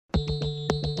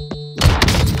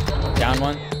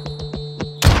one.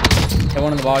 Hit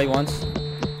one in the body once.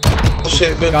 Oh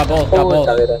shit, man. Got both, got both.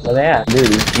 Dude,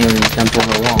 he's temple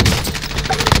along.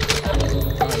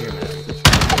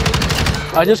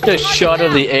 I just got shot out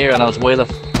of the air and I was way the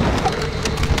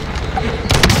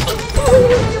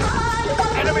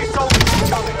Enemy soldiers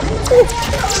coming.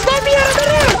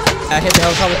 I hit the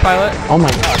helicopter pilot. Oh my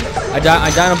god. I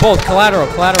died on both. Collateral.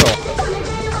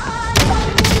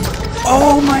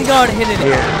 Oh my god, hit it.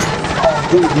 Here. Oh,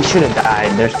 dude, he should have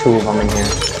died. There's two of them in here.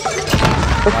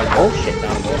 Oh shit.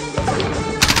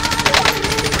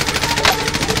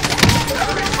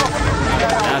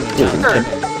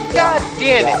 God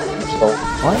damn it! So,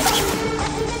 what?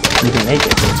 You can make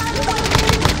it.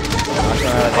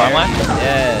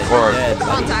 Dead.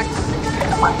 Contact.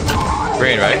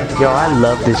 Green, right? Yo, I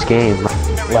love this game.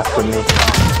 Left with me.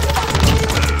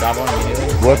 Drop one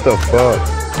immediately. What the fuck?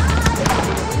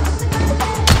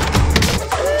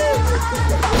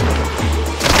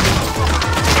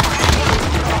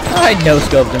 I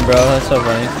no-scoped him, bro. That's so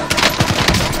funny.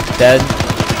 Dead.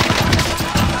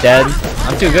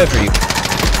 I'm too good for you.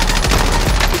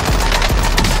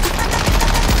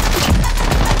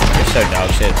 You're so dog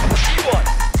shit.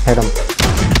 Hit him.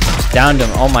 Downed him.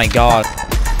 Oh my god.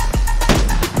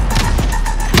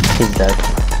 He's dead.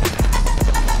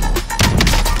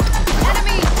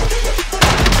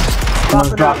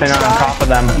 Someone's dropping on top of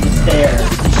them. Stairs.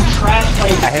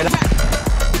 I hit him.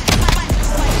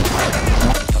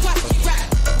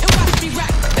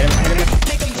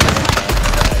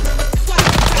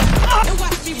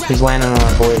 He's landing on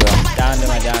our boy though. Downed him.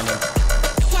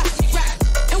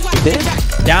 You did?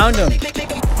 Downed him.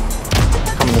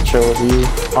 I'm gonna chill with you.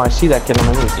 Oh, I see that kid on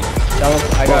the roof.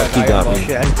 I got me.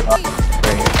 bullshit.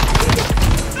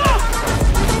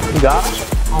 You got it?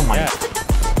 Oh my god.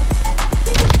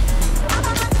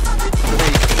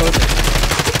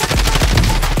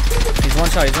 He's one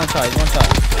shot.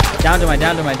 Downed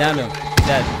him.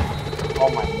 Dead. Oh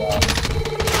my god.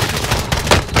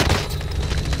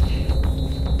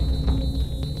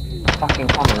 Fucking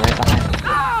coming right behind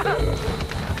me.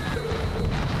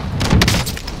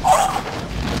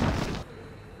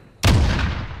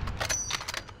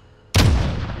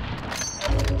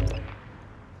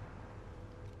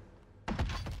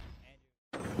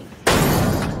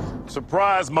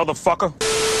 Surprise, motherfucker!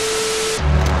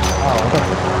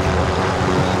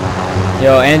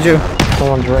 Yo, Andrew.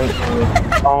 Someone's right here.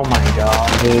 Oh my god,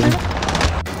 dude.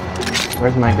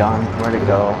 Where's my gun? Where'd it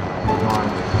go? Come on.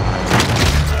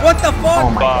 What the fuck? Oh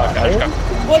my god. I just got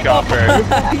What shot the very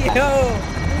fuck? Yo!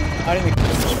 How did we...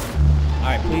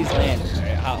 Alright, please land.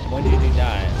 Alright, when did you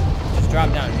die? Just drop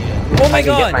down, dude. Oh my I can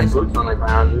god! get my boots on the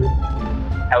ground, dude.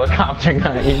 Helicopter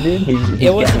guy, dude. He's It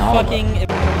was getting all fucking... of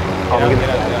us. Oh, look at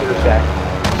this guy.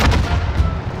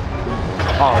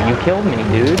 Oh, you killed me,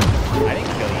 dude. I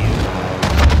didn't kill you.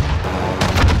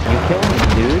 You killed me,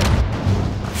 dude.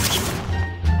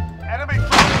 Enemy!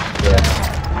 Yeah.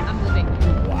 I'm moving.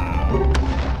 Wow.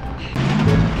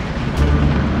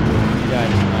 Yeah,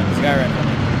 this guy right from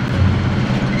me.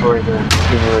 Right there.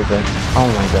 He's right there. Oh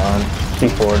my god.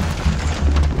 C4.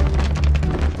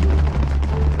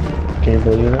 Can you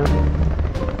believe that?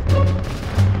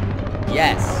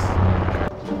 Yes.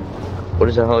 What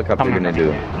is that helicopter gonna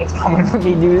do? It's coming for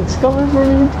me, dude. It's coming for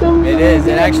me. It's coming It for is.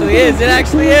 me. It actually is. It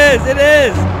actually is. It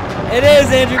is. It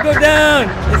is, Andrew. Go down.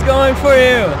 It's going for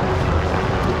you.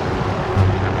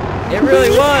 It really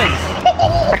was.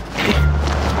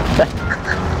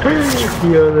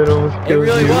 Yo, that almost It killed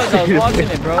really me. was. I was watching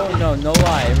it, bro. No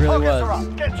lie. It really Focus her was.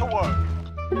 up. Get to work.